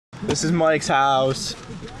This is Mike's house.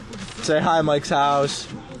 Say hi, Mike's house.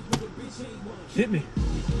 Hit me.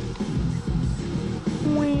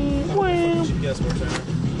 GPS works out.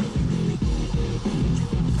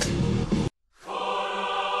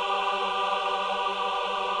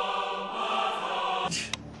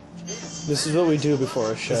 This is what we do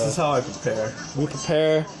before a show. This is how I prepare. We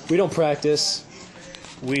prepare. We don't practice.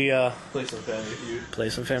 We Play some Family Feud. play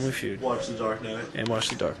some Family Feud Watch The Dark Knight. and watch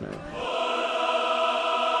The Dark Knight.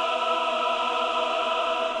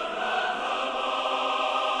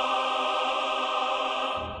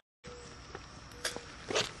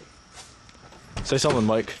 Say something,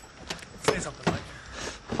 Mike. Say something, Mike.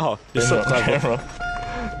 Oh, you're so clever.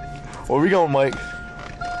 Where are we going, Mike?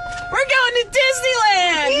 We're going to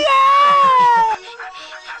Disneyland! Yeah!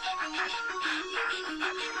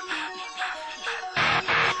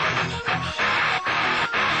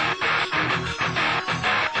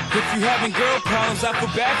 If you having girl problems, I feel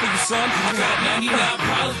bad for you, son. I got 99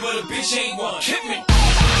 problems, but a bitch ain't one. Hit me.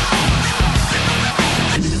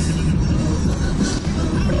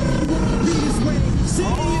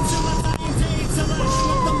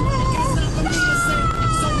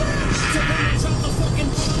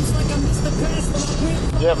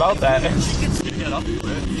 Yeah, about that. Get up to it.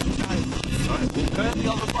 Alright, we'll cut the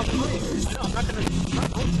other fucking way. I'm not going to.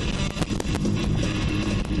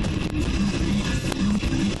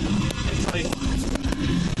 It's like.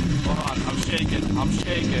 Hold on, I'm shaking. I'm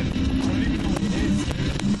shaking. I don't even know what it is.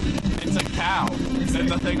 It's a cow. And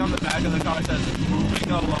the thing on the back of the car says,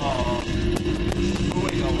 moving along.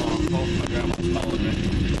 Moving along. Oh, my grandma's calling me.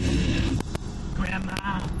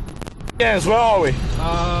 Grandma. Yes, where are we?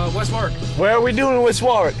 West Warwick. Where are we doing in West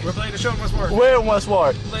Warwick? We're playing a show in West Warwick. Where in West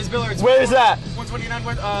Warwick? Blaze Billiards. Where is that? 129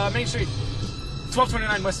 West, Main Street.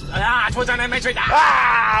 1229 West. 1229 Main Street.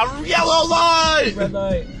 Ah! Yellow light! Red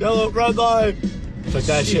light. Yellow, red light. Check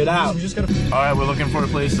that shit out. We just gotta. Alright, we're looking for a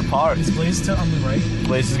place to park. Is Blaze to on the right?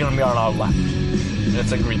 Place is gonna be on our left.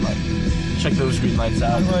 It's a green light. Check those green lights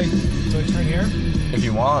out. Do I turn here? If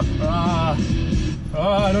you want. I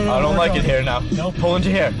don't know. I don't like it here now. Nope. Pull into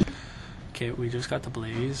here. Okay, we just got the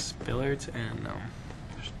Blaze Billiards, and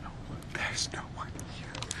There's no one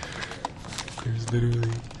here. There's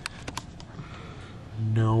literally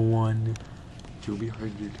no one to be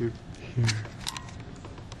hard to do here.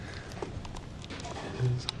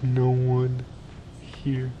 There's no one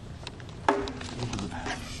here.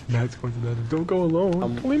 Matt's going to the bathroom. Don't go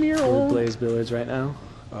alone. Leave me we're alone. Blaze Billiards right now.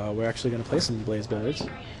 We're actually gonna play some Blaze Billiards,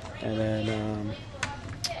 and then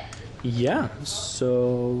yeah.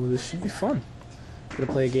 So this should be fun. We're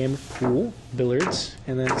gonna play a game of pool, billiards,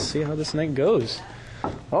 and then see how this night goes.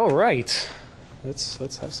 All right, let's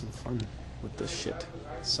have some fun with this shit,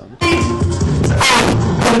 son.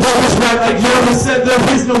 Like Yoda said, there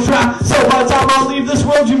is no trap. So by the time I leave this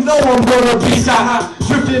world, you know I'm gonna be high.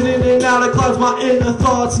 Drifting in and out of clouds, my inner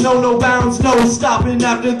thoughts know no bounds, no stopping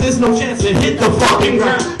after this, no chance to hit the fucking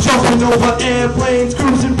ground. Jumping over airplanes,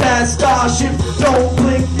 cruising past starships. Don't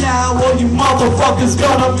blink now, or you motherfuckers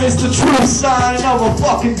gonna miss the true sign of a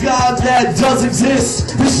fucking god that does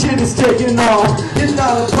exist. This shit is taking off. It's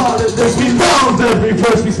not a part of this. We love every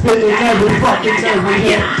verse we spit in every fucking time we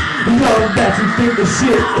hit. Young that you think the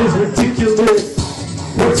shit is ridiculous.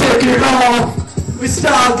 We're taking off. We're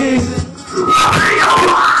stargazing.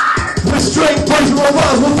 We're straight blazing our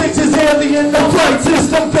eyes. We'll fix this alien. No flight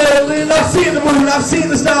system failing. I've seen the moon. I've seen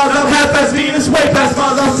the stars. I'm half past Venus, way past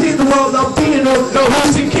Mars. I've seen the world. I'm being no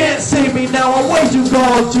host. You can't save me now. I'm way too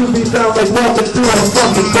gone to be found like walking through a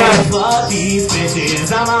fucking bag. But these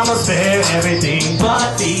bitches, I'm almost fair everything.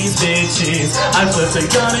 But these bitches, I flip a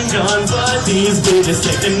gun and gun. But these bitches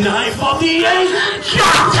take the knife off the edge.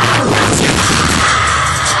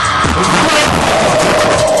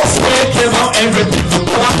 About everything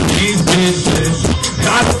about these bitches.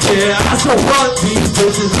 I don't care, I still want these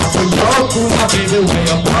bitches. I'm for your cool, my favorite way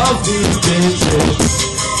above these bitches.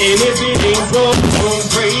 And if it ain't broke, don't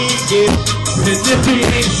break it. And if it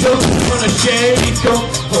ain't shook, gonna shake it.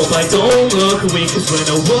 Hope I don't look away, cause when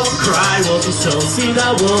a wolf cry, wolf is so see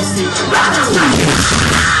that wolf see.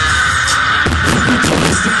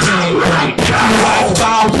 Right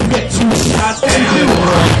now, you get 2 shots. I'm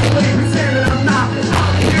not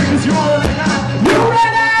here cause you're all in. You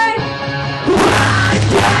ready? Right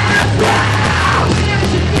now! Yeah!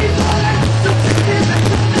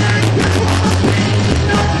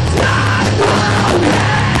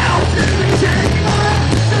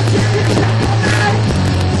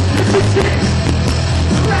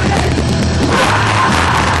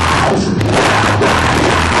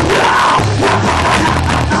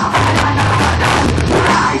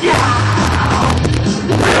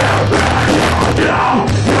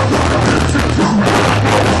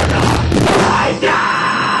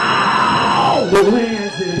 no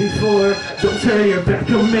answer before. Don't turn your back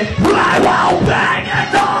on me. I won't bang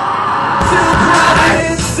it on. Till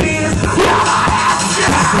Providence seems.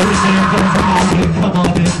 Come on,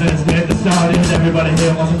 let's get this started. Everybody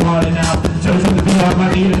here wants to party now. Joe's on the beat, I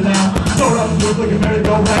might need it now. Throw it up and do it like a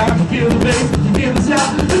merry-go-round. You feel the bass, you feel the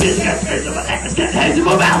sound. The music gets crazy, my neck is getting hazy,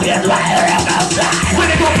 my mouth gets wet. When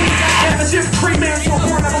it goes and the ship free man, so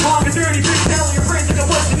born never long and dirty. Big telling your friends like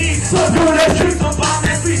what you need. Some good ass drink, some bomb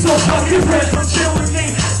ass beat, so fucking fresh from chill with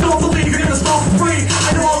me. Don't believe you're gonna smoke for free.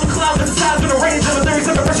 I know all the clouds and the size of the range of a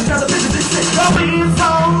 37 pressure trying to bitches this shit.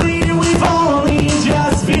 We've only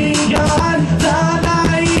just begun. The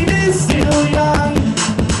night is still young.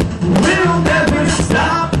 We'll never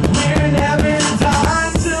stop. We're never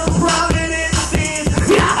done till Providence sees.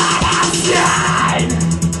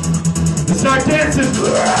 Let's start dancing.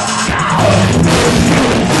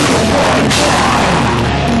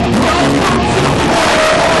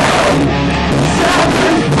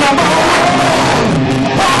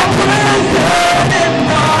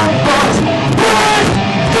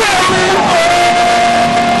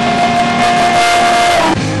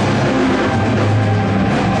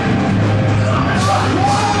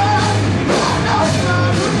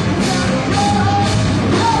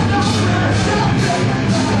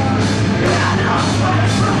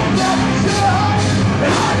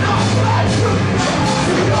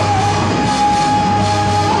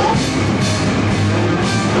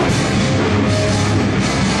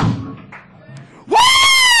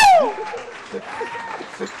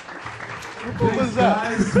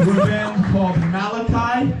 Guys, we're a band called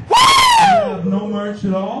Malachi. We have no merch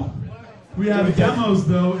at all. We have demos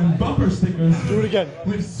though and bumper stickers. Do it again.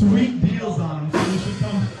 With sweet deals on them. So you should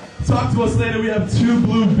come talk to us later. We have 2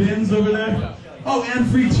 blue bins over there. Oh, and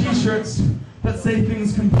free t-shirts that say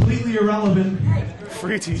things completely irrelevant.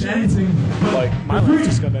 Free to t-shirt. anything. Mike, my life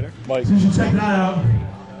just got better. Mike. So you should check that out.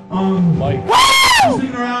 Mike.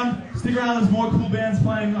 Stick around. Stick around. There's more cool bands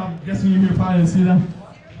playing. I'm guessing you're here probably to see them.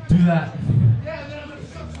 Do that.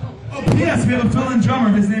 Oh, P.S. We have a fill-in drummer.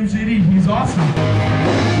 His name's JD. He's awesome.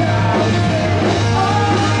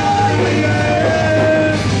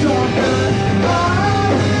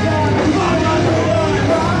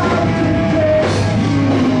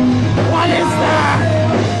 What is that?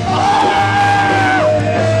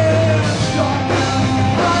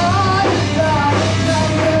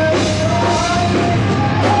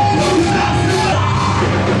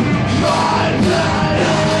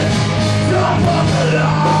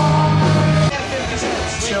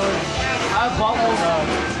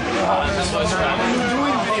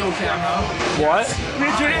 What?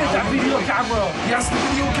 That video camera. Yes, the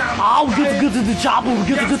video camera. Ow, get to the chopper.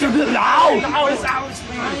 Get to the ow. Now it's Alex.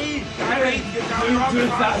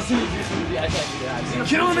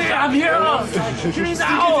 Kill me, I'm here. Kill me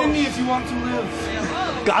now. Stick it in me if you want to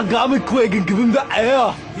live. God, grab it quick and give him the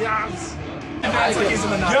air. Yes. Yo,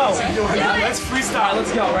 let's freestyle.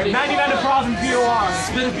 Let's go. Ready? 99 to Prov and POR.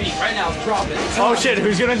 Spin a beat right now. Drop it. Oh shit,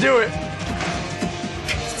 who's gonna do it?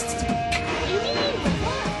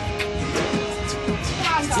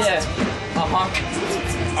 Yeah.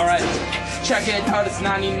 Alright. Check it out. It's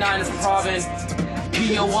 99 to Prov and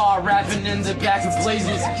POR. Rapping in the back of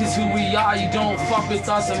blazers. Cause who we are, you don't fuck with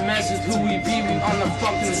us. A message who we be. We on the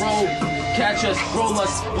fucking road. Catch us, roll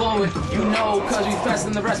us, blow it, you know, cause we fast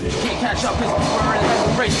and the rest, but you can't catch up, cause we're in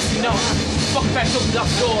the race, you know. Fuck back, open up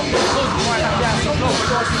the door, close the line, I'm down, so no,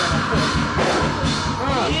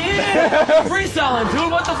 yeah! Freestyling, dude,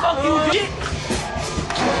 what the fuck you get?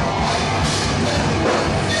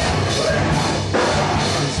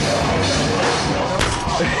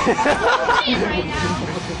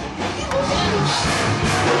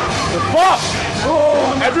 The fuck?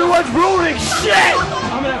 Oh, everyone's ruining shit!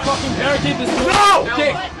 I'm gonna fucking barricade this door. No!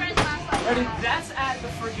 Okay. Ready? That's at the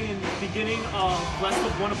friggin' beginning of one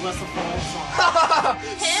of Bless the Fall songs.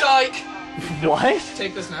 Psych! What?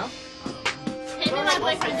 Take this now. Him and my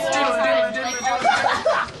boyfriend do it all the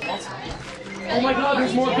time. Oh my god,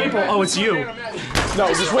 there's more people. Oh, it's you. No,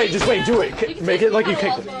 just wait, do it. Make it like you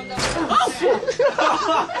kicked it.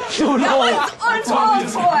 Oh no! Uncalled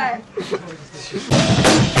for!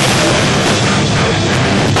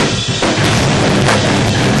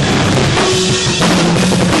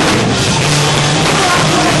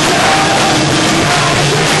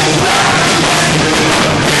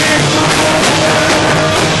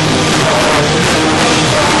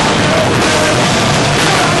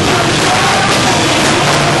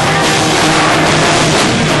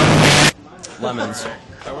 Lemons.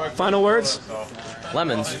 Final words?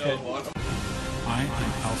 Lemons. I am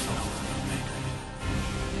Alpha Omega.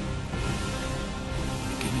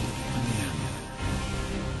 Beginning and the end.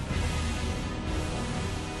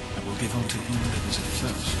 I will give unto him that is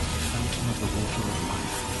athirst the fountain of the water of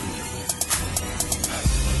life.